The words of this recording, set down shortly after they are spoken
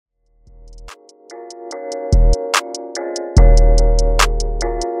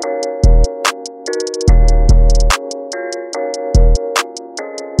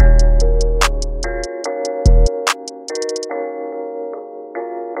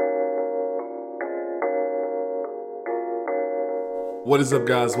What is up,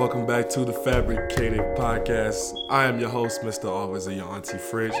 guys? Welcome back to the Fabricated podcast. I am your host, Mr. Always and your auntie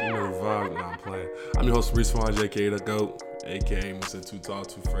Fridge. You know the vibe. Nah, I'm playing. I'm your host, Reese Fonge, aka The GOAT, aka Mr. Too Tall,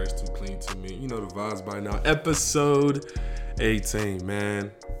 Too Fresh, Too Clean, Too Mean. You know the vibes by now. Episode 18,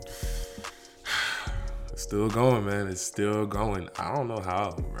 man. It's still going, man. It's still going. I don't know how,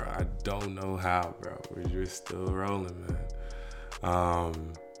 bro. I don't know how, bro. We're just still rolling,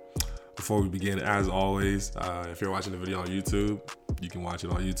 man. Before we begin, as always, if you're watching the video on YouTube, you can watch it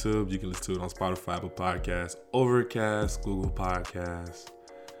on YouTube. You can listen to it on Spotify, Apple Podcasts, Overcast, Google Podcasts.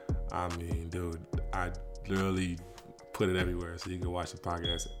 I mean, dude, I literally put it everywhere, so you can watch the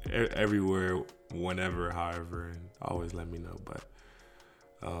podcast everywhere, whenever, however, and always let me know. But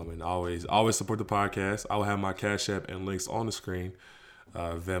and always support the podcast. I will have my Cash App and links on the screen.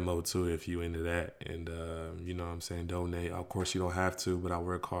 Venmo too, if you into that, and you know what I'm saying, donate. Of course you don't have to, but I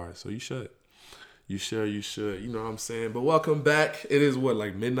work hard, so you should, you know what I'm saying. But welcome back. It is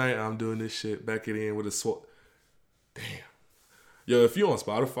like midnight. I'm doing this shit, back it in with a damn. Yo, if you on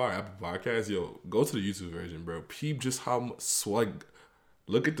Spotify, Apple Podcasts, yo, go to the YouTube version, bro. Peep just how much swag.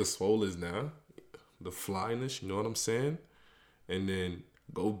 Look at the swole is now, the flyness, you know what I'm saying, and then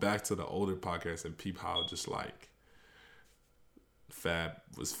go back to the older podcasts and peep how just like Fab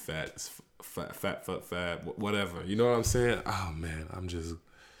was fat, whatever. You know what I'm saying? Oh man, I'm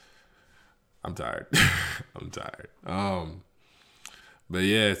tired. I'm tired. But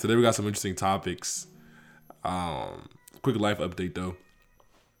yeah, today we got some interesting topics. Quick life update though.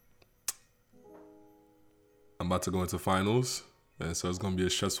 I'm about to go into finals, and so it's gonna be a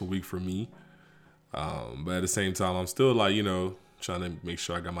stressful week for me. But at the same time, I'm still like, you know, trying to make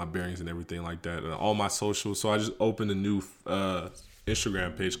sure I got my bearings and everything like that, and all my socials. So I just opened a new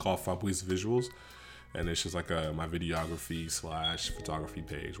Instagram page called Fabricated Visuals, and it's just like my videography / photography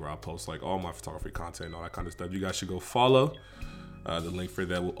page where I post like all my photography content and all that kind of stuff. You guys should go follow. The link for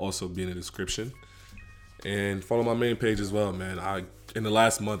that will also be in the description, and follow my main page as well, man. In the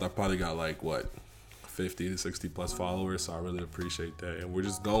last month I probably got like 50 to 60 plus followers, so I really appreciate that, and we're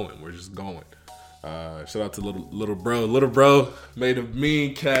just going. Shout out to little bro made a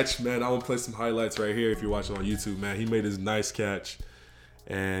mean catch, man. I want to play some highlights right here if you're watching on YouTube, man. He made his nice catch,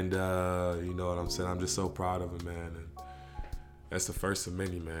 and you know what I'm saying, I'm just so proud of him, man. And that's the first of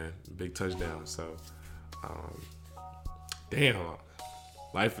many, man. Big touchdown. So damn,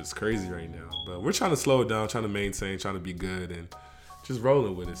 life is crazy right now, but we're trying to slow it down, trying to maintain, trying to be good, and just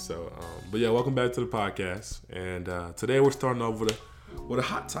rolling with it. So but yeah, welcome back to the podcast, and today we're starting off with a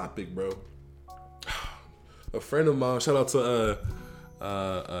hot topic, bro. A friend of mine, shout out to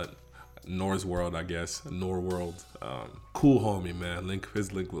Nor's World, I guess. Nor World. Cool homie, man.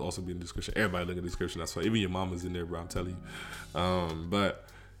 His link will also be in the description. Everybody link in the description. That's why even your mama's in there, bro. I'm telling you. But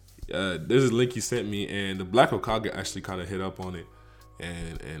there's a link he sent me, and the Black Okage actually kind of hit up on it,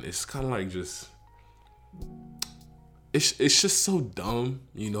 and it's kind of like just it's just so dumb.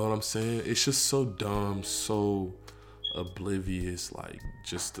 You know what I'm saying? It's just so dumb, so oblivious, like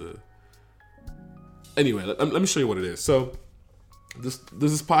just the. Anyway, let me show you what it is. So, there's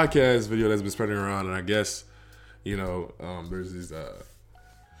this podcast video that's been spreading around, and I guess, you know, there's these.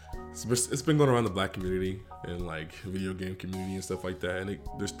 It's been going around the black community and like video game community and stuff like that. And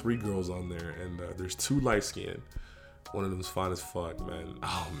there's 3 girls on there, and there's 2 light skinned. One of them's fine as fuck, man.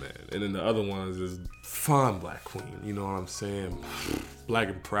 Oh man, and then the other one is this fine black queen. You know what I'm saying? Black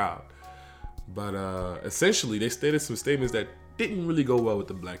and proud. But essentially, they stated some statements that didn't really go well with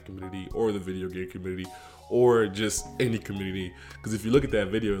the black community or the video game community or just any community, because if you look at that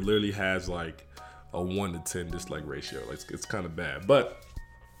video, it literally has like a 1 to 10 dislike ratio. Like, it's kind of bad. But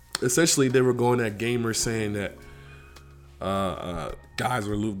essentially they were going at gamers, saying that guys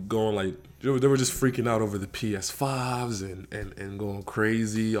were going like they were just freaking out over the PS5s and going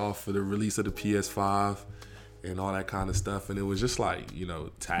crazy off of the release of the PS5 and all that kind of stuff, and it was just like, you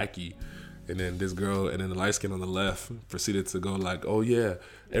know, tacky. And then this girl, and then the light skin on the left proceeded to go like, oh yeah,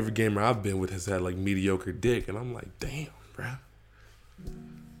 every gamer I've been with has had like mediocre dick. And I'm like, damn, bruh.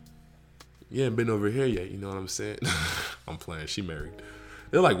 You ain't been over here yet, you know what I'm saying? I'm playing, she married.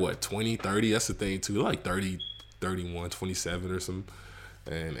 They're like, what, 20, 30? That's the thing too. They're like 30, 31, 27 or something.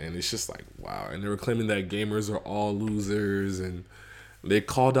 And it's just like, wow. And they were claiming that gamers are all losers. And they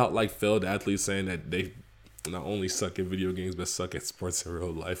called out like failed athletes, saying that they not only suck at video games, but suck at sports in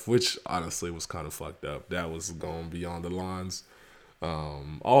real life, which honestly was kind of fucked up. That was going beyond the lines.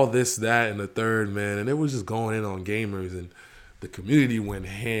 All this, that, and the third, man. And it was just going in on gamers, and the community went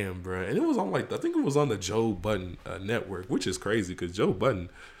ham, bro. And it was on like, I think it was on the Joe Budden network, which is crazy because Joe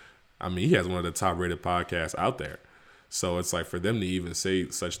Budden, I mean, he has one of the top rated podcasts out there. So it's like for them to even say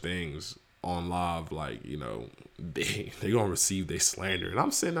such things on live, like, you know, they gonna receive their slander. And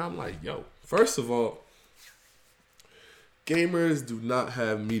I'm sitting there, I'm like, yo, first of all, gamers do not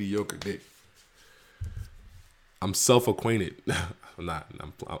have mediocre dick. I'm self-acquainted. I'm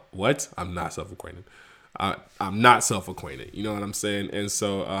not self-acquainted. I'm not self-acquainted. You know what I'm saying? And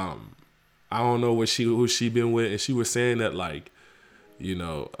so I don't know who she been with, and she was saying that, like, you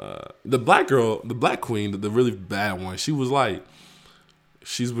know, the black girl, the black queen, the really bad one, she was like,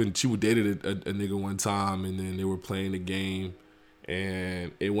 she dated a nigga one time, and then they were playing the game,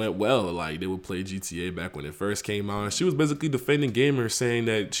 and it went well. Like, they would play GTA back when it first came out, and she was basically defending gamers, saying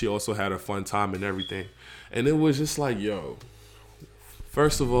that she also had a fun time and everything. And it was just like, yo,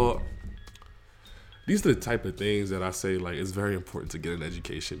 first of all, these are the type of things that I say, like, it's very important to get an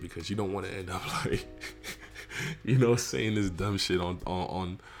education, because you don't want to end up like, you know, saying this dumb shit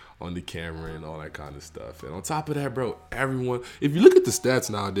on the camera and all that kind of stuff. And on top of that, bro, everyone, if you look at the stats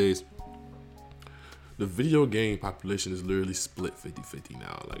nowadays, the video game population is literally split 50-50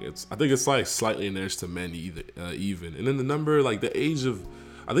 now. Like, I think it's like slightly an edge to men even. And then the number, like, the age of,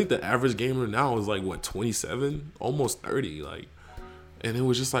 I think the average gamer now is like, what, 27, almost 30, like. And it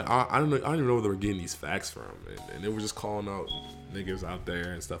was just like, I don't even know where they were getting these facts from. And they were just calling out niggas out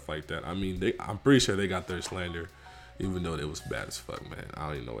there and stuff like that. I mean, I'm pretty sure they got their slander, even though they was bad as fuck, man. I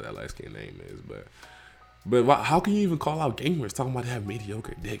don't even know what that last kid name is, but how can you even call out gamers talking about they have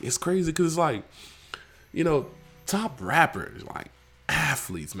mediocre dick? It's crazy, because it's like, you know, top rappers, like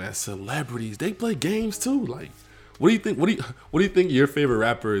athletes, man, celebrities, they play games too. Like, what do you think? What do you think your favorite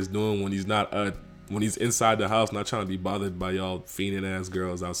rapper is doing when he's not when he's inside the house, not trying to be bothered by y'all fiending ass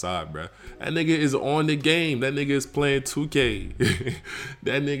girls outside, bruh? That nigga is on the game. That nigga is playing 2K.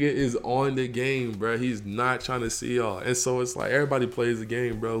 That nigga is on the game, bruh. He's not trying to see y'all. And so it's like, everybody plays the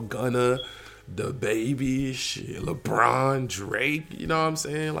game, bro. Gunna, the baby, shit, LeBron, Drake. You know what I'm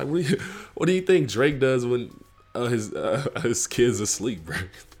saying? Like, what do you think Drake does when his kids asleep, bro?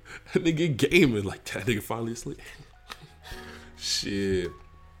 That nigga gaming, like, that nigga finally asleep. Shit.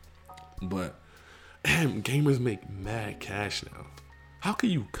 But damn, gamers make mad cash now. How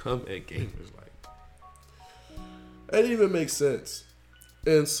can you come at gamers like? That didn't even make sense.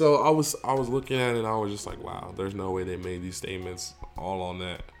 And so I was looking at it, and I was just like, wow, there's no way they made these statements all on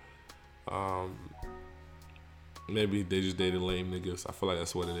that. Maybe they just dated lame niggas. I feel like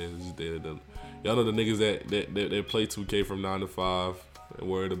that's what it is. Just dated them. Y'all know the niggas that play 2K from 9 to 5 and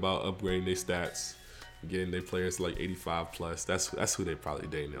worried about upgrading their stats, getting their players to like 85 plus. That's who they probably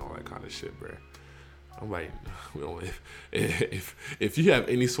dating and all that kind of shit, bro. I'm like, if you have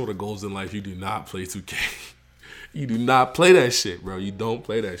any sort of goals in life, you do not play 2K. You do not play that shit, bro. You don't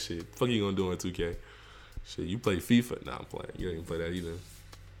play that shit. Fuck you gonna do in 2K? Shit, you play FIFA. Nah, I'm playing. You don't even play that either.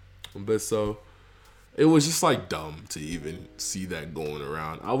 But so, it was just like dumb to even see that going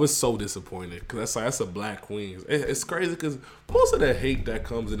around. I was so disappointed, because that's a black queen. It's crazy, because most of the hate that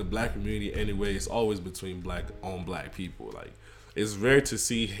comes in the black community anyway is always between black people. Like, it's rare to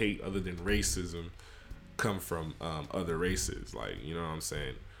see hate other than racism come from other races. Like, you know what I'm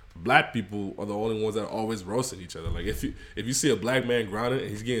saying? Black people are the only ones that are always roasting each other. Like, if you see a black man grounded and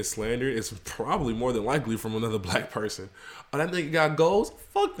he's getting slandered, it's probably more than likely from another black person. Oh, that nigga got goals?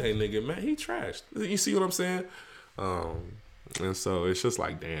 Fuck that nigga, man. He trashed. You see what I'm saying? And so it's just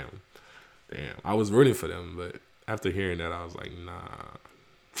like, damn. I was rooting for them, but after hearing that, I was like, nah.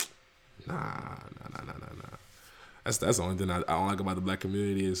 That's the only thing I don't like about the black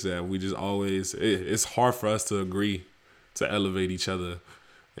community, is that we just always, it's hard for us to agree to elevate each other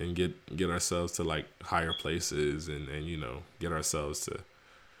and get ourselves to like higher places, and you know, get ourselves to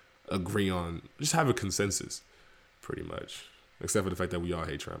agree on, just have a consensus, pretty much. Except for the fact that we all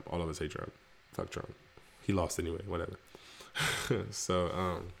hate Trump. All of us hate Trump. Fuck Trump. He lost anyway, whatever.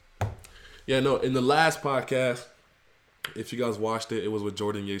 So, yeah, no, in the last podcast, if you guys watched it, it was with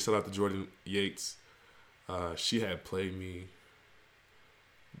Jordan Yates. Shout out to Jordan Yates. She had played me.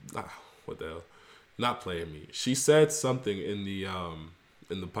 What the hell? Not playing me. She said something in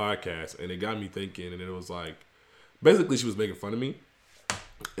the podcast, and it got me thinking. And it was like, basically, she was making fun of me,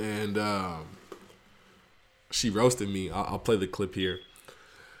 and she roasted me. I'll play the clip here.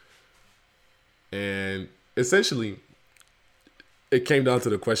 And essentially, it came down to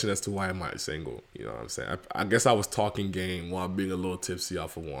the question as to why am I single? You know what I'm saying? I guess I was talking game while being a little tipsy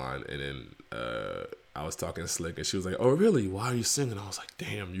off of wine, and then I was talking slick, and she was like, "Oh, really? Why are you single?" I was like,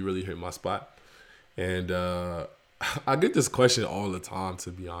 "Damn, you really hit my spot." And I get this question all the time,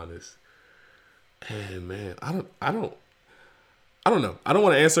 to be honest. And man, I don't know. I don't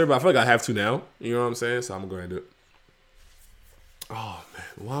want to answer, but I feel like I have to now. You know what I'm saying? So I'm going to do it. Oh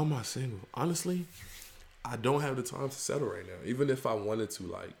man, why am I single? Honestly, I don't have the time to settle right now. Even if I wanted to,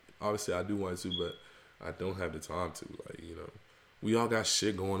 like, obviously I do want to, but I don't have the time to. Like, you know, we all got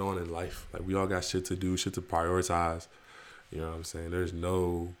shit going on in life. Like, we all got shit to do, shit to prioritize. You know what I'm saying? There's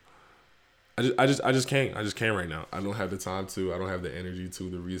no. I just can't. I just can't right now. I don't have the time to. I don't have the energy to,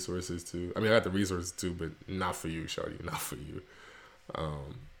 the resources to. I mean, I got the resources to, but not for you, shorty. Not for you.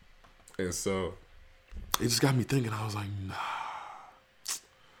 And so it just got me thinking. I was like, nah.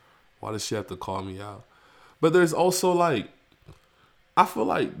 Why does she have to call me out? But there's also like, I feel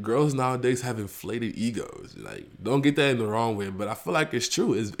like girls nowadays have inflated egos. Like, don't get that in the wrong way, but I feel like it's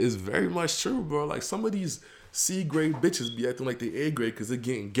true. It's very much true, bro. Like, some of these C grade bitches be acting like they A grade because they're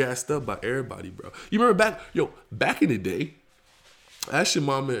getting gassed up by everybody, bro. You remember back in the day, ask your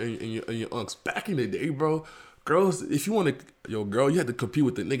mama and your unks, back in the day, bro, girls, if you want to, girl, you had to compete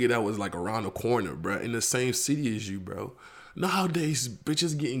with the nigga that was like around the corner, bro, in the same city as you, bro. Nowadays,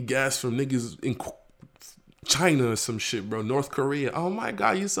 bitches getting gas from niggas in China or some shit, bro. North Korea. Oh my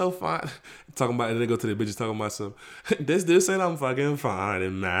God, you so fine. Talking about, and they go to the bitches talking about some, this dude said I'm fucking fine.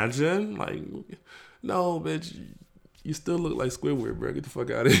 Imagine. Like, no, bitch. You still look like Squidward, bro. Get the fuck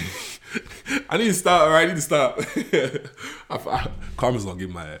out of here. I need to stop, all right? I need to stop. Karma's gonna get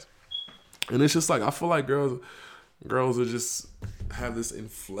my ass. And it's just like, I feel like girls are just have this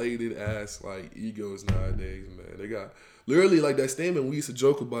inflated ass, like, egos nowadays, man. They got, literally, like that statement we used to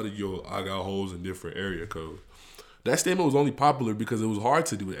joke about it, yo, I got hoes in different area codes. That statement was only popular because it was hard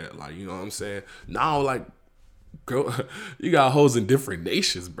to do that. Like, you know what I'm saying? Now, like, girl, you got hoes in different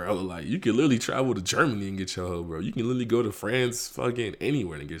nations, bro. Like, you can literally travel to Germany and get your hoe, bro. You can literally go to France, fucking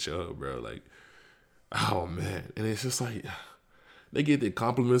anywhere and get your hoe, bro. Like, oh, man. And it's just like, they get their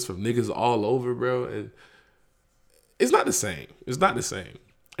compliments from niggas all over, bro. And it's not the same. It's not the same.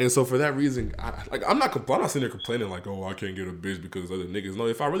 And so for that reason, I'm not sitting there complaining like, oh, I can't get a bitch because other niggas. No,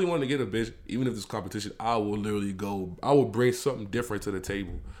 if I really want to get a bitch, even if there's competition, I will literally go. I will bring something different to the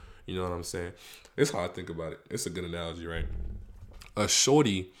table. You know what I'm saying? It's how I think about it. It's a good analogy, right? A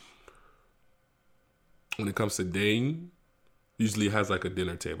shorty, when it comes to dating, usually has like a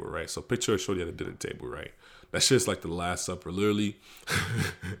dinner table, right? So picture a shorty at a dinner table, right? That shit's like the Last Supper. Literally,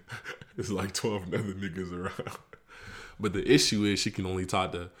 it's like 12 other niggas around. But the issue is she can only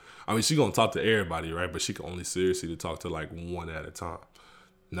talk to, she gonna talk to everybody, right? But she can only seriously talk to like one at a time.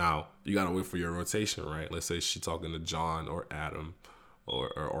 Now, you gotta wait for your rotation, right? Let's say she's talking to John or Adam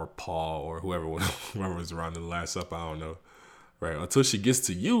or Paul or whoever's around in the Last Supper, I don't know. Right? Until she gets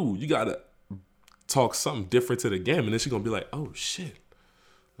to you, you gotta talk something different to the game. And then she's gonna be like, oh shit,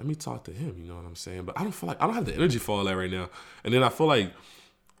 let me talk to him, you know what I'm saying? But I don't have the energy for all that right now. And then I feel like,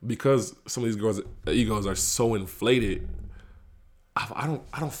 because some of these girls' egos are so inflated, I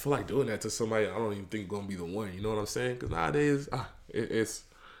don't feel like doing that to somebody I don't even think gonna be the one. You know what I'm saying? Because nowadays, it's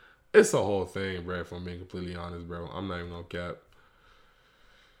a whole thing, bro. If I'm being completely honest, bro, I'm not even gonna cap.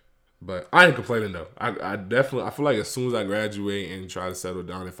 But I ain't complaining though. I feel like as soon as I graduate and try to settle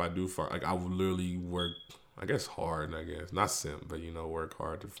down, if I do find, like, I will literally work, I guess hard, not simp, but work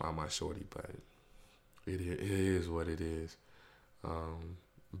hard to find my shorty. But it is what it is.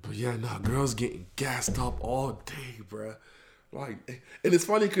 But yeah, girls getting gassed up all day, bruh. Like, and it's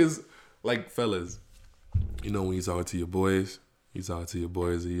funny because, like, fellas, when you talking to your boys,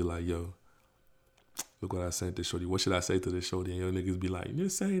 and you're like, yo, look what I sent this shorty. What should I say to this shorty? And your niggas be like,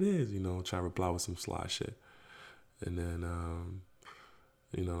 just say this, try to reply with some sly shit. And then,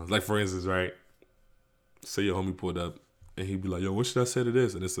 like, for instance, right, say your homie pulled up and he'd be like, yo, what should I say to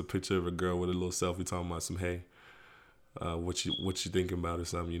this? And it's a picture of a girl with a little selfie talking about some, hey, what you thinking about or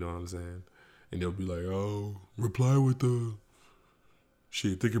something, you know what I'm saying? And they'll be like, oh, reply with the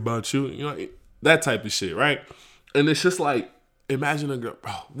shit, think about you, that type of shit, right? And it's just like, imagine a girl,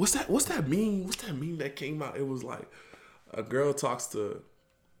 bro, what's that meme that came out? It was like, a girl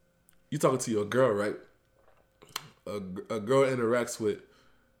you talking to your girl, right? A girl interacts with,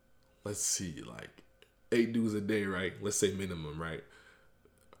 let's see, like 8 dudes a day, right? Let's say minimum, right?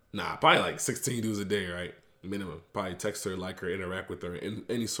 Nah, probably like 16 dudes a day, right? Minimum. Probably text her, like her, interact with her in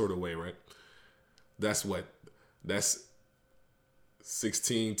any sort of way, right? That's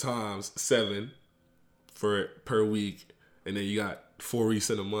 16 times 7 per week, and then you got 4 weeks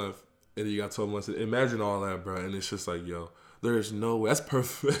in a month, and then you got 12 months. Imagine all that, bro. And it's just like, yo, there's no way. That's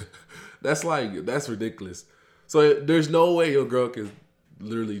perfect. That's ridiculous. So there's no way your girl can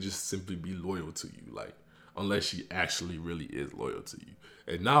literally just simply be loyal to you, like, unless she actually really is loyal to you.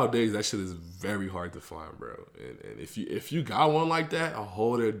 And nowadays, that shit is very hard to find, bro. And if you got one like that, I'll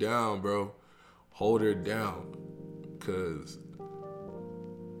hold her down, bro. Hold her down. Because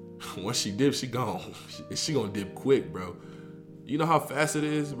once she dips, she gone. She gonna dip quick, bro. You know how fast it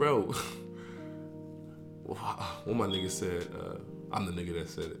is, bro? what my nigga said, I'm the nigga that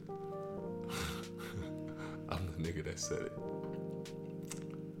said it. I'm the nigga that said it.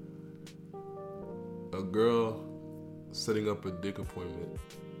 A girl setting up a dick appointment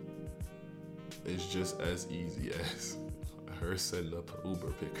is just as easy as her setting up an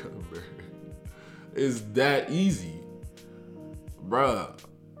Uber pickup, bro. It's that easy. Bruh.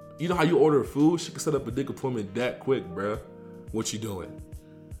 You know how you order food? She can set up a dick appointment that quick, bruh. What you doing?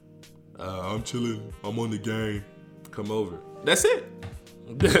 I'm chilling. I'm on the game. Come over. That's it.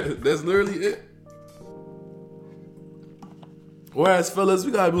 That's literally it. Whereas fellas,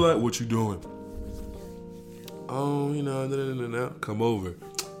 we gotta be like, what you doing? Oh, you know, no. Come over.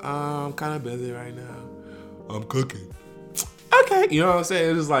 I'm kind of busy right now. I'm cooking. Okay. You know what I'm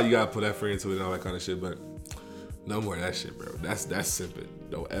saying? It's just like you gotta put effort into it and all that kind of shit, but no more of that shit, bro. That's simping.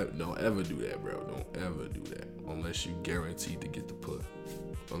 Don't ever do that, bro. Don't ever do that unless you guaranteed to get the put.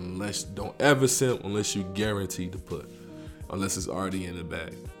 Don't ever simp unless you guaranteed to put. Unless it's already in the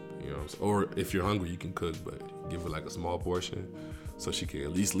bag. You know what I'm saying? Or if you're hungry, you can cook, but give her like a small portion so she can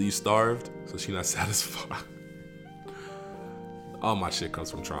at least leave starved, so she not satisfied. All my shit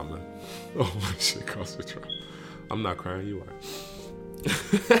comes from trauma. All my shit comes from trauma. I'm not crying, you are.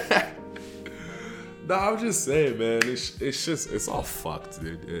 No, I'm just saying, man. It's all fucked,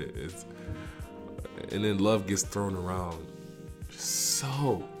 dude. And then love gets thrown around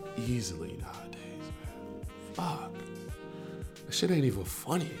so easily nowadays, man. Fuck. That shit ain't even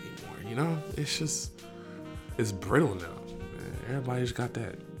funny anymore, you know? It's brittle now, man. Everybody's got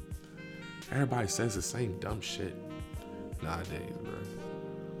that. Everybody says the same dumb shit nowadays, bro.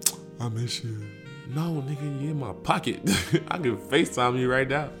 I miss you. No, nigga, you in my pocket. I can FaceTime you right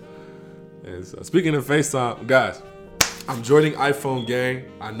now. And so, speaking of FaceTime, guys, I'm joining iPhone gang.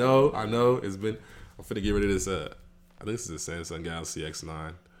 I know. It's been. I'm finna get rid of this. I think this is a Samsung Galaxy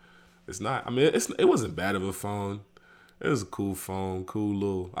X9. It's not. I mean, it wasn't bad of a phone. It was a cool phone, cool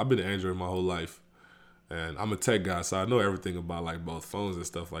little. I've been Android my whole life, and I'm a tech guy, so I know everything about like both phones and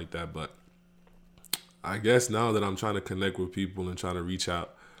stuff like that. But I guess now that I'm trying to connect with people and trying to reach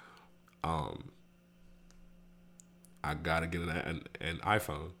out, I gotta get an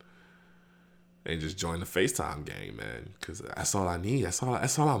iPhone. And just join the FaceTime gang, man. Cause that's all I need. That's all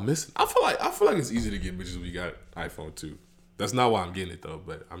I'm missing. I feel like it's easy to get bitches when you got iPhone 2. That's not why I'm getting it though,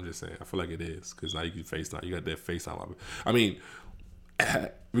 but I'm just saying I feel like it is. Cause now you can FaceTime. You got that FaceTime. I mean,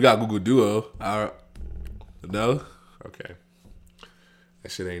 we got Google Duo. No? Okay.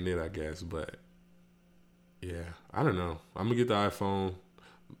 That shit ain't it, I guess. But yeah, I don't know. I'm gonna get the iPhone.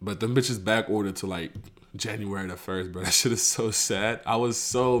 But them bitches back ordered to like January the 1st, bro. That shit is so sad. I was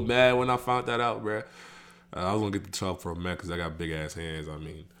so mad when I found that out, bro. I was gonna get the 12 Pro Max because I got big ass hands. I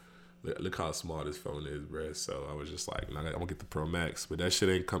mean, look how small this phone is, bro. So I was just like, nah, I'm gonna get the Pro Max. But that shit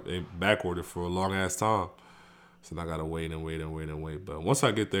ain't back ordered for a long ass time. So now I gotta wait. But once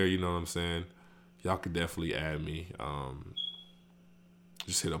I get there, you know what I'm saying? Y'all could definitely add me.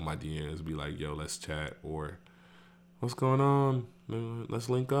 Just hit up my DMs, be like, yo, let's chat, or what's going on? Let's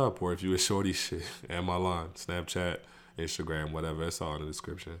link up. Or if you a shorty, shit, add my line. Snapchat, Instagram, whatever. It's all in the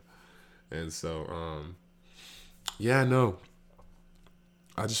description. And so, yeah, no.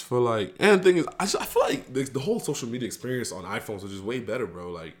 I just feel like, and the thing is, I feel like the whole social media experience on iPhones is just way better,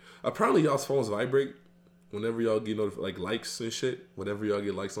 bro. Like, apparently y'all's phones vibrate whenever y'all get like likes and shit. Whenever y'all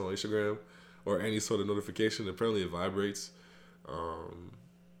get likes on Instagram or any sort of notification, apparently it vibrates.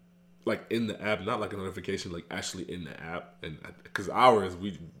 Like in the app, not like a notification, like actually in the app. And because ours,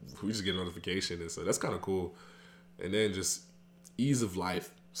 we just get a notification, and so that's kind of cool. And then just ease of life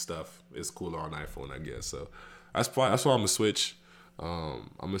stuff is cooler on iPhone, I guess. So that's why I'm gonna switch.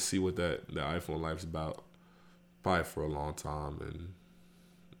 I'm gonna see what that iPhone life's about, probably for a long time. And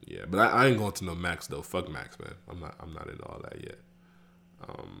yeah, but I ain't going to no Max though. Fuck Max, man. I'm not into all that yet.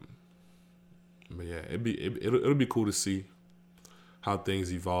 But yeah, it'll be cool to see how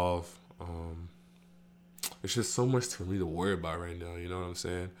things evolve. It's just so much for me to worry about right now. You know what I'm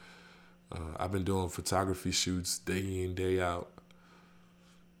saying? I've been doing photography shoots day in, day out.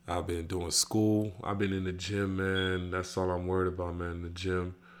 I've been doing school. I've been in the gym, man. That's all I'm worried about, man. In the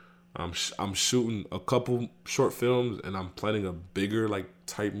gym. I'm shooting a couple short films, and I'm planning a bigger like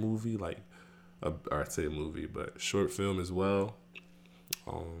type movie, or I'd say a movie, but short film as well.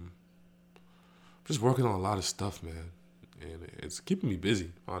 Just working on a lot of stuff, man. And it's keeping me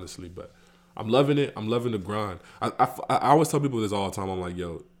busy, honestly. But I'm loving it. I'm loving the grind. I always tell people this all the time. I'm like,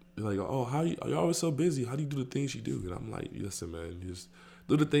 yo, they're like, oh, are you always so busy? How do you do the things you do? And I'm like, listen, man, you just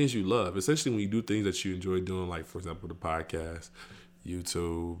do the things you love. Essentially, when you do things that you enjoy doing, like, for example, the podcast,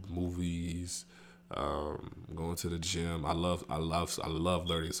 YouTube, movies, going to the gym. I love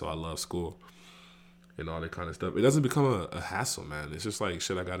learning, so I love school. and all that kind of stuff. It doesn't become a hassle, man. It's just like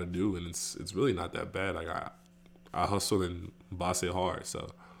shit I gotta do, and it's really not that bad. Like I hustle and boss it hard. So,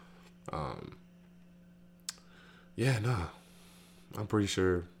 yeah, nah, I'm pretty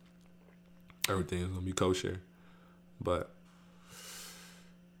sure everything is gonna be kosher. But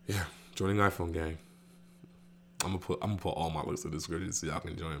yeah, joining iPhone gang. I'm gonna put all my links in the description so y'all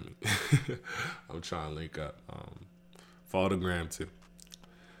can join me. I'm trying to link up. Follow the gram too.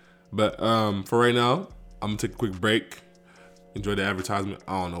 But for right now, I'm gonna take a quick break. Enjoy the advertisement.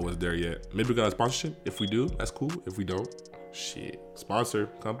 I don't know what's there yet. Maybe we got a sponsorship. If we do, that's cool. If we don't, shit. Sponsor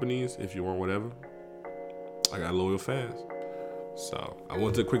companies if you want whatever. I got loyal fans. So I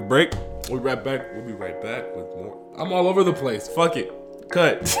want to take a quick break. We'll be right back. We'll be right back with more. I'm all over the place. Fuck it.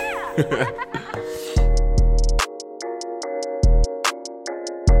 Cut.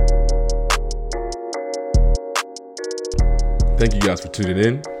 Thank you guys for tuning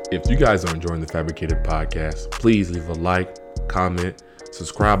in. If you guys are enjoying the Fabricated podcast, please leave a like, comment,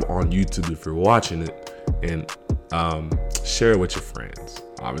 subscribe on YouTube if you're watching it, and share it with your friends.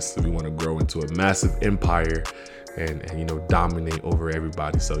 Obviously, we want to grow into a massive empire and dominate over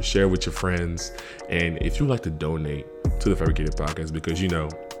everybody. So share with your friends. And if you would like to donate to the Fabricated podcast, because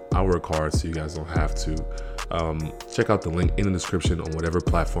I work hard so you guys don't have to, check out the link in the description on whatever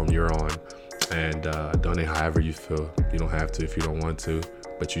platform you're on. And donate however you feel. You don't have to if you don't want to,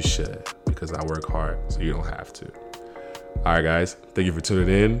 but you should, because I work hard, so you don't have to. All right, guys. Thank you for tuning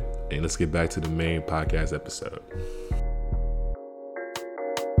in, and let's get back to the main podcast episode.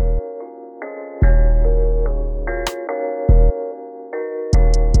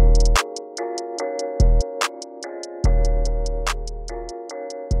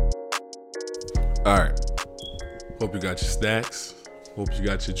 All right. Hope you got your snacks. Hope you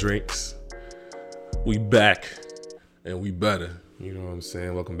got your drinks. We back, and we better. You know what I'm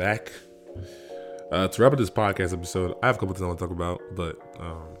saying? Welcome back. To wrap up this podcast episode, I have a couple things I want to talk about, but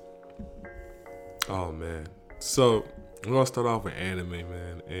oh man. So we're gonna start off with anime,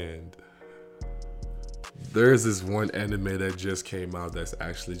 man, and there's this one anime that just came out that's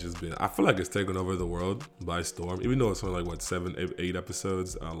actually just been. I feel like it's taken over the world by storm, even though it's only like 8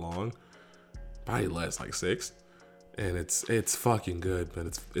 episodes long, probably less, like 6, and it's fucking good,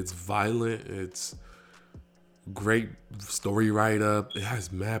 man. It's violent. It's great story write-up. It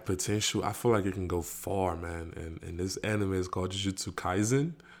has mad potential. I feel like it can go far, man. And this anime is called Jujutsu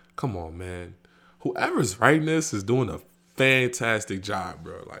Kaisen. Come on, man. Whoever's writing this is doing a fantastic job,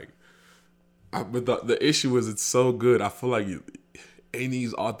 bro. Like, but the issue is it's so good. I feel like any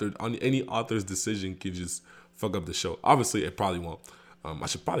author's decision can just fuck up the show. Obviously, it probably won't. I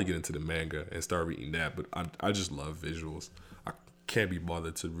should probably get into the manga and start reading that, but I just love visuals. I can't be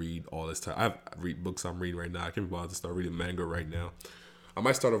bothered to read all this time. I read books I'm reading right now. I can't be bothered to start reading manga right now. I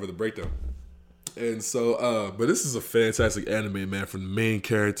might start over the break though. And so, but this is a fantastic anime, man, from the main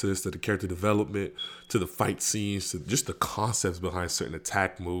characters to the character development to the fight scenes to just the concepts behind certain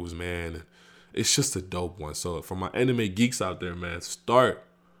attack moves, man. It's just a dope one. So for my anime geeks out there, man, start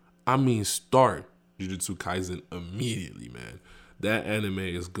Jujutsu Kaisen immediately, man. That anime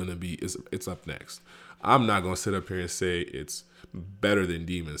is gonna be, it's up next. I'm not gonna sit up here and say it's better than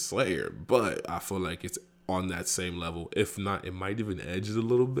Demon Slayer, but I feel like it's on that same level. If not, it might even edge it a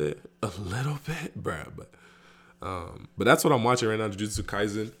little bit, bruh. But that's what I'm watching right now, Jujutsu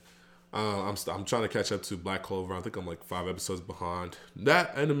Kaisen. I'm trying to catch up to Black Clover. I think I'm like 5 episodes behind.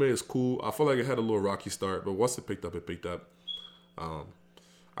 That anime is cool. I feel like it had a little rocky start, but once it picked up,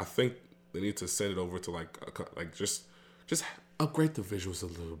 I think they need to send it over to like just upgrade the visuals a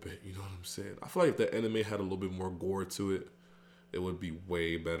little bit. You know what I'm saying? I feel like if the anime had a little bit more gore to it, it would be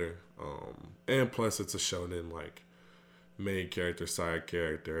way better. And plus, it's a shonen, like main character, side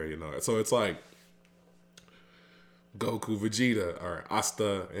character. You know, so it's like Goku, Vegeta, or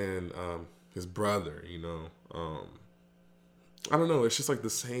Asta and his brother, you know. I don't know. It's just like the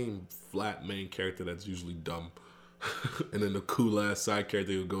same flat main character that's usually dumb. And then the cool ass side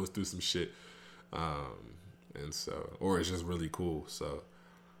character who goes through some shit. And so, or it's just really cool. So,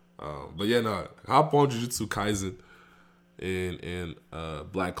 but yeah, no, hop on Jujutsu Kaisen and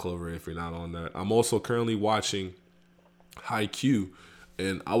Black Clover if you're not on that. I'm also currently watching Haikyuu.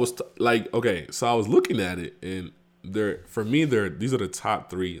 And I was okay, so I was looking at it and these are the top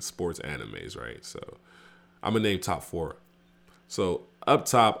 3 sports animes, right? So I'm gonna name top 4. So up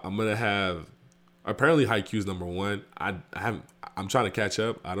top, I'm gonna have apparently Haikyuu's number 1. I'm trying to catch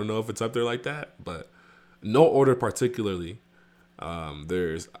up. I don't know if it's up there like that, but no order particularly.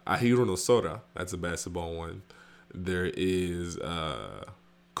 There's Ahiro no Sora, that's a basketball one. There is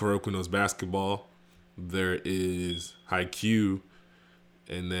Kuroko no's basketball. There is Haikyuu,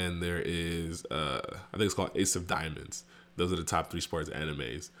 and then there is I think it's called Ace of Diamonds. Those are the top 3 sports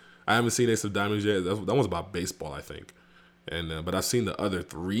animes. I haven't seen Ace of Diamonds yet. That one's about baseball, I think. And but I've seen the other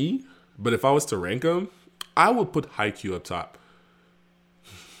 3. But if I was to rank them, I would put Haikyuu up top.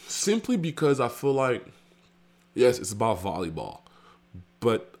 Simply because I feel like, yes, it's about volleyball.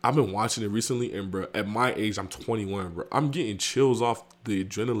 But I've been watching it recently, and bro, at my age, I'm 21, bro. I'm getting chills off the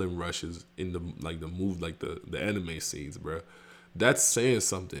adrenaline rushes in the anime scenes, bro. That's saying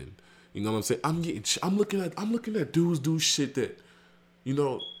something. You know what I'm saying? I'm looking at dudes do shit that, you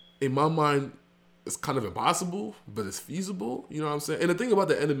know, in my mind, it's kind of impossible, but it's feasible. You know what I'm saying? And the thing about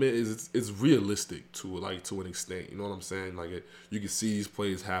the anime is it's realistic to an extent. You know what I'm saying? Like you can see these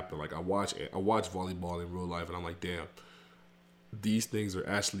plays happen. Like I watch volleyball in real life, and I'm like, damn, these things are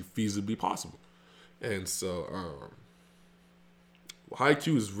actually feasibly possible. And so,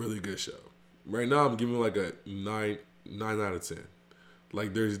 Haikyuu is a really good show. Right now, I'm giving it like a 9 out of 10.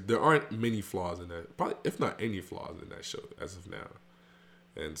 Like there aren't many flaws in that. Probably, if not any flaws in that show as of now.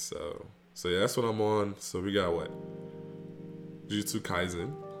 And so yeah, that's what I'm on. So we got what? Jujutsu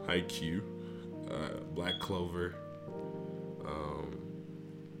Kaisen, Haikyuu, Black Clover.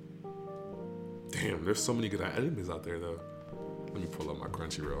 Damn, there's so many good animes out there though. Let me pull up my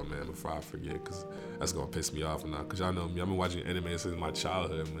Crunchyroll, man, before I forget, because that's gonna piss me off now. Because y'all know me, I've been watching anime since my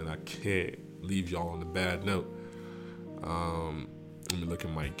childhood, man. I can't leave y'all on a bad note. Let me look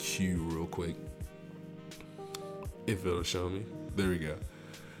at my queue real quick, if it'll show me. There we go.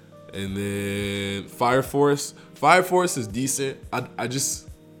 And then Fire Force. Fire Force is decent. We're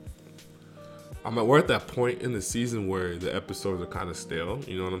at that point in the season where the episodes are kind of stale.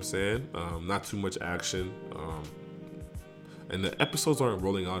 You know what I'm saying? Not too much action. And the episodes aren't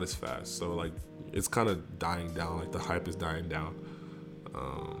rolling out as fast. So, like, it's kind of dying down. Like, the hype is dying down.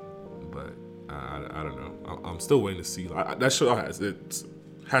 But I don't know. I'm still waiting to see. That show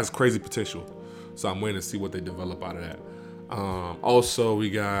has crazy potential. So, I'm waiting to see what they develop out of that. Also, we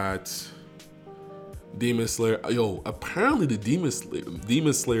got Demon Slayer. Yo, apparently the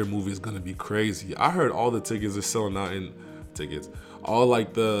Demon Slayer movie is going to be crazy. I heard all the tickets are selling out in tickets.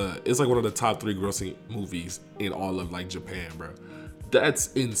 It's like one of the top 3 grossing movies in all of like Japan, bro.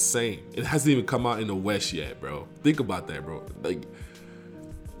 That's insane. It hasn't even come out in the West yet, bro. Think about that, bro. Like,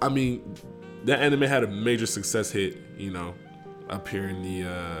 I mean, that anime had a major success hit, you know, up here in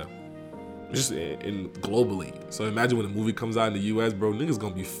the just in globally. So imagine when the movie comes out in the US, bro, niggas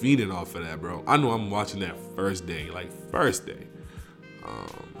gonna be feeding off of that, bro. I know I'm watching that first day.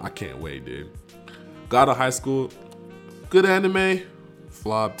 I can't wait, dude. God of High School, good anime,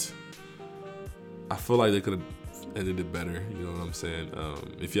 flopped. I feel like they could have ended it better. You know what I'm saying?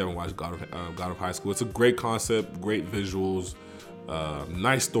 If you haven't watched God of High School, it's a great concept, great visuals,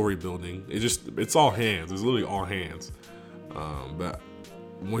 nice story building. It's all hands. It's literally all hands. But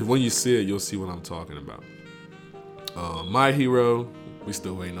when you see it, you'll see what I'm talking about. My Hero, we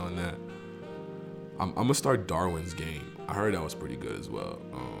still waiting on that. I'm gonna start Darwin's Game. I heard that was pretty good as well.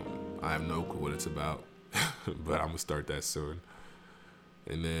 I have no clue what it's about, but I'm gonna start that soon.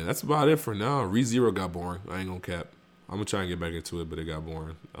 And then that's about it for now. ReZero got boring. I ain't gonna cap. I'm gonna try and get back into it, but it got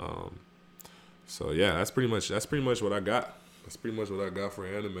boring. So yeah, that's pretty much what I got. That's pretty much what I got for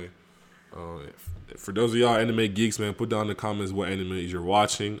anime. For those of y'all anime geeks, man, put down in the comments what animes you're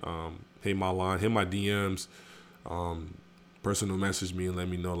watching. Hit my line, hit my DMs. Personal message me and let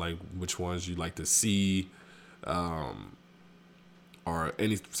me know like which ones you like to see, or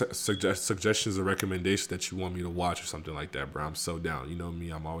any suggestions or recommendations that you want me to watch or something like that, bro. I'm so down. You know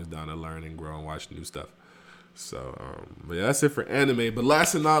me, I'm always down to learn and grow and watch new stuff. So, but yeah, that's it for anime. But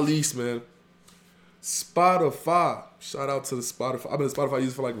last and not least, man, Spotify. Shout out to the Spotify. I've been Spotify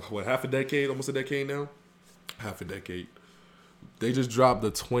user for like half a decade, almost a decade now. Half a decade. They just dropped the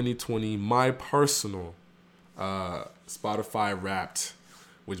 2020 my personal Spotify Wrapped,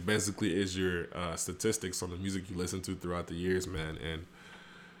 which basically is your statistics on the music you listen to throughout the years, man. And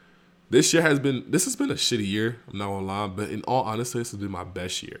this has been a shitty year, I'm not gonna lie, but in all honesty, this has been my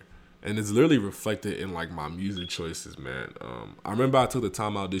best year. And it's literally reflected in like my music choices, man. I remember I took the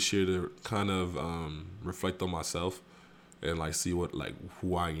time out this year to kind of reflect on myself and like see what like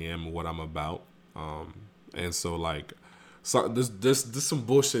who I am and what I'm about. And so like there's some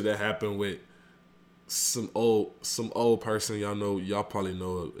bullshit that happened with some old person. Y'all probably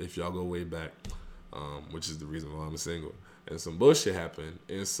know if y'all go way back, which is the reason why I'm single. And some bullshit happened.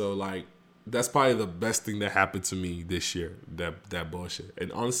 And so like that's probably the best thing that happened to me this year, that bullshit.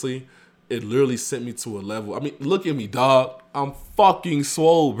 And honestly, it literally sent me to a level. I mean, look at me, dog. I'm fucking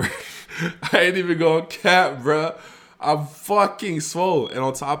swole, bro. I ain't even gonna cap, bro. I'm fucking swole. And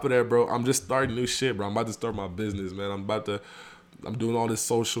on top of that, bro, I'm just starting new shit, bro. I'm about to start my business, man. I'm about to I'm doing all this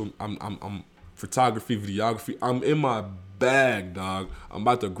social. I'm photography, videography. I'm in my bag, dog. I'm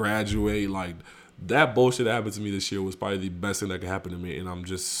about to graduate. Like that bullshit that happened to me this year was probably the best thing that could happen to me, and I'm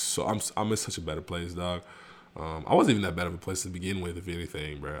just so I'm in such a better place, dog. I wasn't even that bad of a place to begin with, if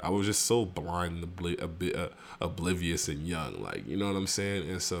anything, bro. I was just so blind and a bit oblivious and young, like, you know what I'm saying?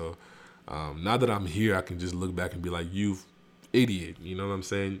 And so now that I'm here, I can just look back and be like, you idiot, you know what I'm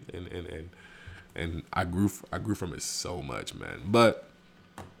saying? And I grew from it so much, man. But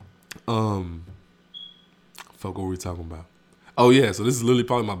fuck, what were we talking about? Oh yeah, so this is literally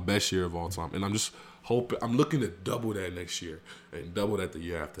probably my best year of all time, and I'm just hoping, I'm looking to double that next year and double that the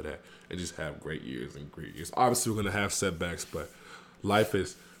year after that, and just have great years and great years. Obviously, we're gonna have setbacks, but life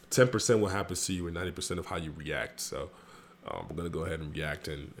is 10% what happens to you and 90% of how you react. So we're gonna go ahead and react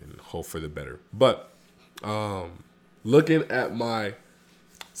and hope for the better. But looking at my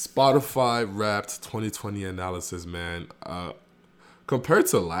Spotify Wrapped 2020 analysis, man, compared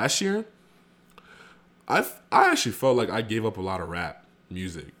to last year, I actually felt like I gave up a lot of rap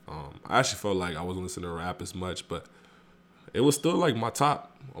music. I actually felt like I wasn't listening to rap as much, but it was still like on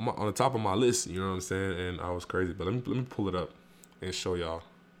the top of my list. You know what I'm saying? And I was crazy. But let me pull it up and show y'all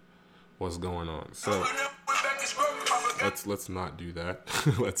what's going on. So let's not do that.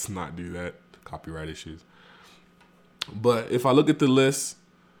 Let's not do that. Copyright issues. But if I look at the list,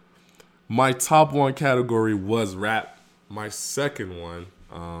 my top one category was rap. My second one,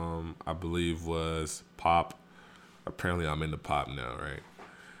 I believe, was pop. Apparently, I'm into pop now, right?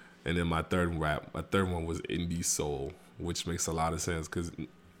 And then my third one was indie soul, which makes a lot of sense because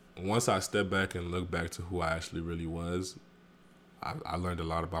once I step back and look back to who I actually really was, I learned a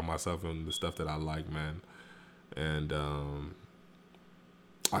lot about myself and the stuff that I like, man. And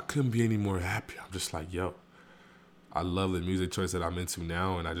I couldn't be any more happy. I'm just like, yo, I love the music choice that I'm into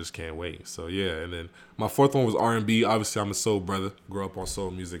now, and I just can't wait. So yeah, and then my fourth one was R&B. Obviously, I'm a soul brother. Grew up on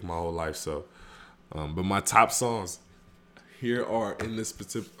soul music my whole life. So, but my top songs here are in this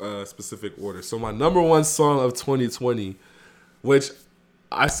specific order. So my number one song of 2020, which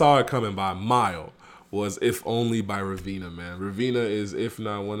I saw it coming by a mile, was "If Only" by Ravina. Man, Ravina is, if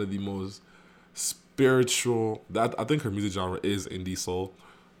not one of the most spiritual. I think her music genre is indie soul.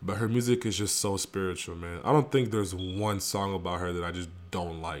 But her music is just so spiritual, man. I don't think there's one song about her that I just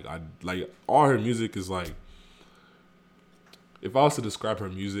don't like. All her music is like, if I was to describe her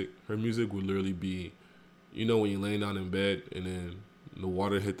music would literally be, you know, when you're laying down in bed and then the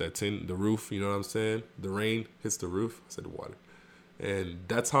water hit the roof, you know what I'm saying? The rain hits the roof. I said the water. And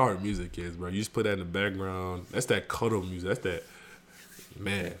that's how her music is, bro. You just put that in the background. That's that cuddle music. That's that,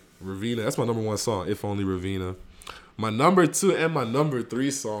 man, Ravina. That's my number one song, "If Only" Ravina. My number 2 and my number 3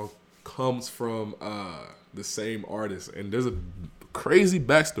 song comes from the same artist. And there's a crazy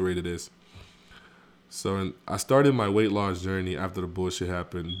backstory to this. So I started my weight loss journey after the bullshit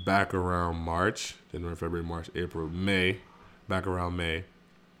happened back around March. January, February, March, April, May. Back around May.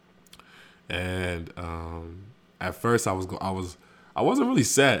 And at first I wasn't really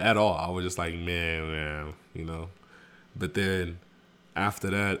sad at all. I was just like, man, you know. But then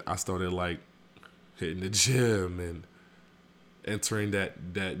after that, I started like hitting the gym and entering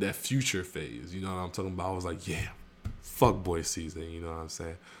that future phase. You know what I'm talking about? I was like, yeah, fuck boy season. You know what I'm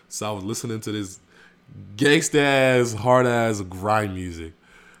saying? So I was listening to this gangsta ass, hard ass grind music.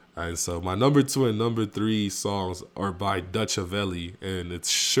 And so my number 2 and number 3 songs are by Dutch Avelli, and it's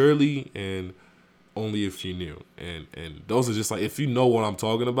Shirley and Only If You Knew. And those are just like, if you know what I'm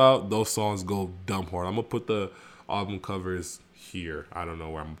talking about, those songs go dumb hard. I'm gonna put the album covers here. I don't know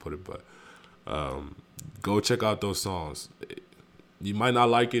where I'm gonna put it, but go check out those songs. You might not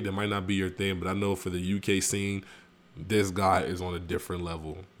like it. It might not be your thing, but I know for the UK scene, this guy is on a different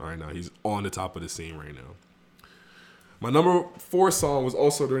level right now. He's on the top of the scene right now. My number 4 song was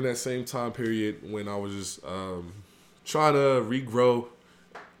also during that same time period when I was just trying to regrow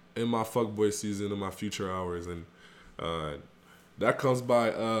in my fuckboy season, in my future hours. And that comes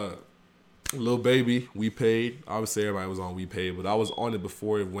by Lil Baby, We Paid. I would say everybody was on We Paid, but I was on it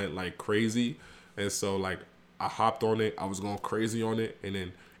before it went like crazy. And so like I hopped on it. I was going crazy on it. And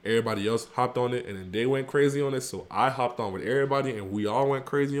then everybody else hopped on it. And then they went crazy on it. So I hopped on with everybody and we all went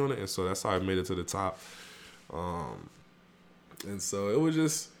crazy on it. And so that's how I made it to the top. And so it was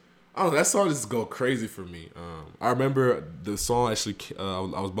just, I don't know, that song just go crazy for me. I remember the song actually, I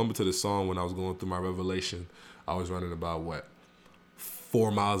was bumping to the song when I was going through my revelation. I was running about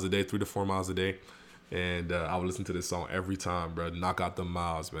 4 miles a day, 3 to 4 miles a day. And I would listen to this song every time, bro. Knock out the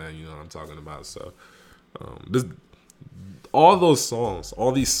miles, man. You know what I'm talking about. So all these songs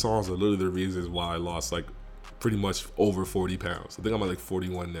are literally the reasons why I lost like pretty much over 40 pounds. I think I'm at like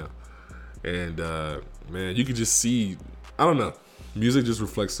 41 now. And man, you can just see, I don't know. Music just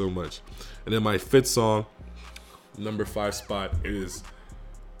reflects so much. And then my fifth song, number 5 spot is,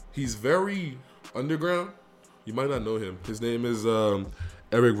 he's very underground. You might not know him. His name is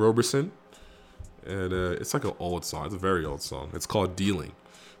Eric Roberson. And it's like an old song. It's a very old song. It's called Dealing,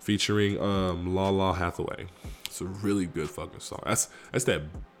 featuring La Hathaway. It's a really good fucking song. That's that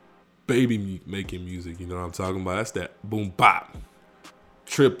baby making music. You know what I'm talking about? That's that boom bop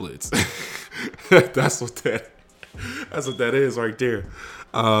triplets. That's what that is right there.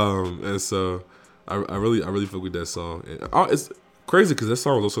 And so I really fuck with that song. And it's crazy because that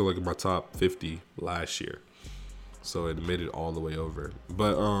song was also like in my top 50 last year, so it made it all the way over.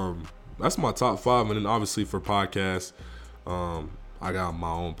 But that's my top 5. And then obviously for podcasts, I got my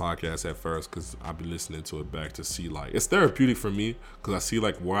own podcast at first because I've been listening to it back to see, like, it's therapeutic for me because I see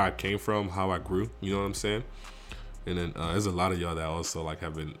like where I came from, how I grew. You know what I'm saying? And then there's a lot of y'all that also like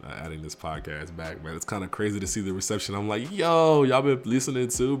have been adding this podcast back, man. It's kind of crazy to see the reception. I'm like, yo, y'all been listening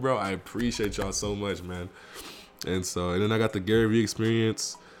too, bro. I appreciate y'all so much, man. And then I got the Gary Vee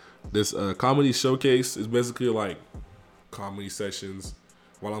Experience. This comedy showcase is basically like comedy sessions.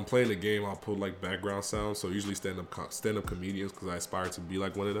 While I'm playing the game, I'll put like background sounds. So usually stand-up comedians, because I aspire to be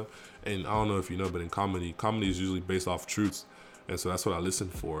like one of them. And I don't know if you know, but in comedy is usually based off truths. And so that's what I listen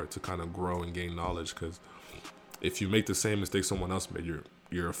for to kind of grow and gain knowledge. Because if you make the same mistake someone else made,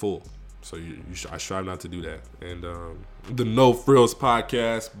 you're a fool. So I strive not to do that. And the No Frills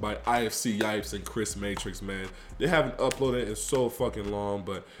podcast by IFC Yipes and Chris Matrix, man. They haven't uploaded in so fucking long,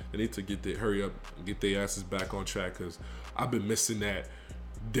 but they need to hurry up and get their asses back on track, because I've been missing that.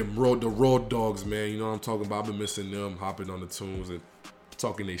 The road dogs, man. You know what I'm talking about? I've been missing them hopping on the tunes and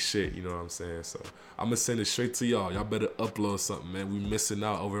talking they shit. You know what I'm saying? So I'm gonna send it straight to y'all. Y'all better upload something, man. We missing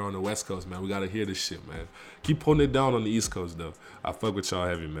out over on the West Coast, man. We gotta hear this shit, man. Keep putting it down on the East Coast, though. I fuck with y'all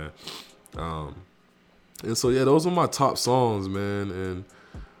heavy, man. And so yeah, those are my top songs, man. And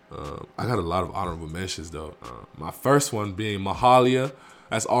I got a lot of honorable mentions, though. My first one being Mahalia.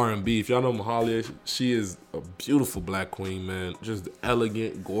 That's R&B. If y'all know Mahalia, she is a beautiful black queen, man. Just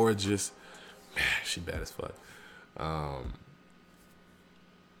elegant, gorgeous. Man, she bad as fuck.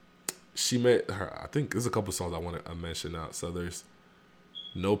 She made her, I think there's a couple songs I want to mention out. So there's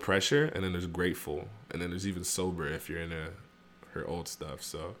No Pressure, and then there's Grateful, and then there's even Sober if you're into her old stuff.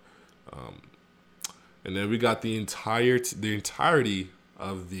 So, and then we got the entirety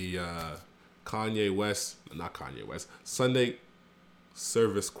of the Sunday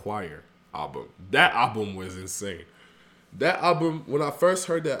Service Choir album. That album was insane. That album, when I first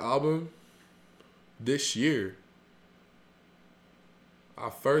heard that album this year, I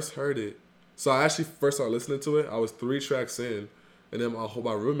first heard it. So I actually first started listening to it. I was 3 tracks in, and then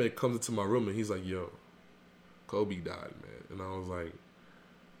my roommate comes into my room and he's like, yo, Kobe died, man. And I was like,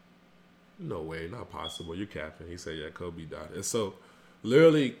 no way, not possible. You're capping. He said, yeah, Kobe died. And so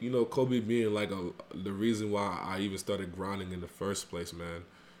literally, you know, Kobe being like the reason why I even started grinding in the first place, man.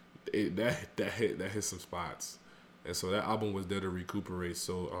 That hit some spots. And so that album was there to recuperate.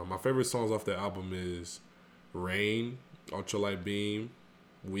 So my favorite songs off that album is Rain, Ultralight Beam,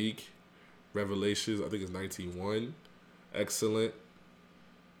 Weak, Revelations, I think it's 19-1, Excellent,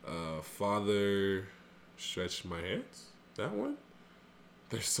 Father, Stretch My Hands, that one?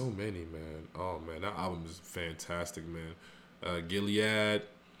 There's so many, man. Oh, man, that album is fantastic, man. Gilead,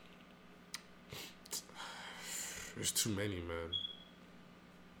 there's too many, man.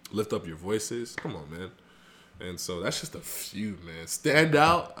 Lift Up Your Voices, come on, man. And so that's just a few, man. Stand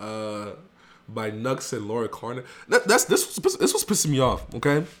Out, by Nux and Laura Carter. This was pissing me off,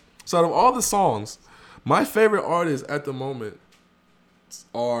 okay? So out of all the songs, my favorite artists at the moment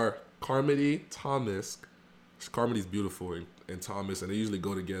are Carmody, Thomas. Carmody's beautiful, and Thomas, and they usually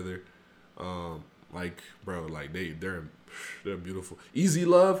go together. Like, bro, like they're beautiful. Easy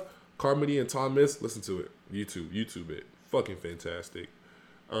Love, Carmody and Thomas. Listen to it. YouTube it. Fucking fantastic.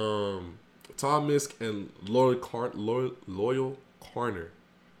 Thomas and Loyal Carner.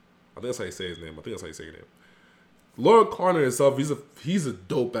 I think that's how you say his name. Loyal Carner himself, he's a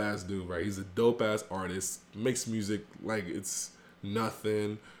dope ass dude, right? He's a dope ass artist. Makes music like it's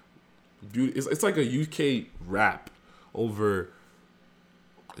nothing. It's like a UK rap over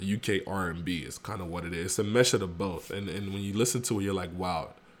a UK R&B. It's kind of what it is. It's a mesh of the both. And when you listen to it, you're like,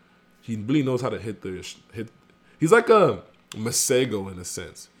 wow, he really knows how to hit. He's like a Masego in a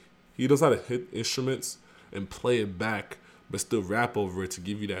sense. He knows how to hit instruments and play it back, but still rap over it to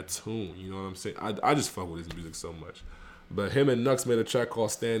give you that tune. You know what I'm saying? I just fuck with his music so much. But him and Nux made a track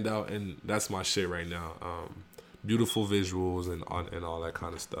called Stand Out, and that's my shit right now. Beautiful visuals and all that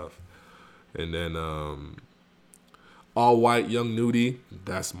kind of stuff. And then All White Young Nudie,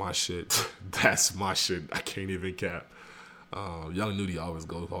 that's my shit. That's my shit. I can't even cap. Young Nudie always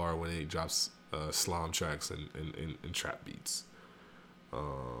goes hard when he drops slime tracks and trap beats.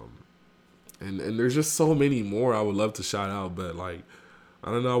 And there's just so many more I would love to shout out, but like, I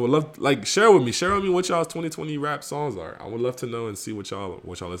don't know. I would love share with me what y'all's 2020 rap songs are. I would love to know and see what y'all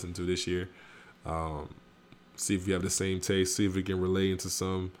listen to this year. See if you have the same taste. See if we can relate into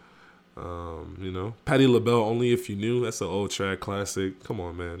some. Patti LaBelle, Only If You Knew. That's an old track classic. Come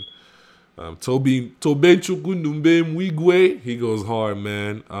on, man. Tobe Chukwunumbe Mwigwe. He goes hard,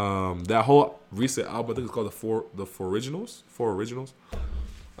 man. That whole recent album, I think it's called the Four Originals.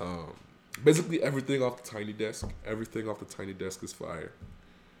 Basically everything off the Tiny Desk. Everything off the Tiny Desk is fire.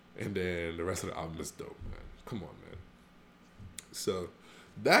 And then the rest of the album is dope, man. Come on, man. So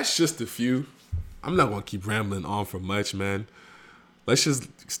that's just a few. I'm not gonna keep rambling on for much, man. Let's just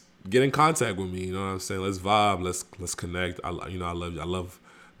get in contact with me. You know what I'm saying? Let's vibe. Let's connect. I love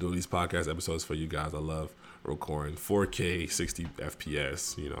doing these podcast episodes for you guys. I love recording 4K, 60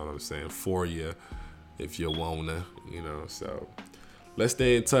 FPS. You know what I'm saying? For you, if you wanna. So let's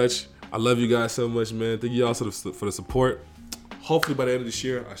stay in touch. I love you guys so much, man. Thank you all for the support. Hopefully by the end of this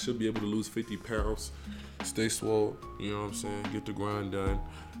year, I should be able to lose 50 pounds. Stay swole. You know what I'm saying? Get the grind done.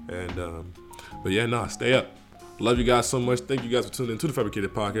 And but yeah, stay up. Love you guys so much. Thank you guys for tuning in to the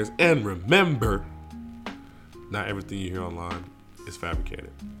Fabricated Podcast. And remember, not everything you hear online is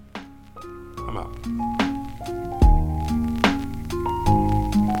fabricated. I'm out.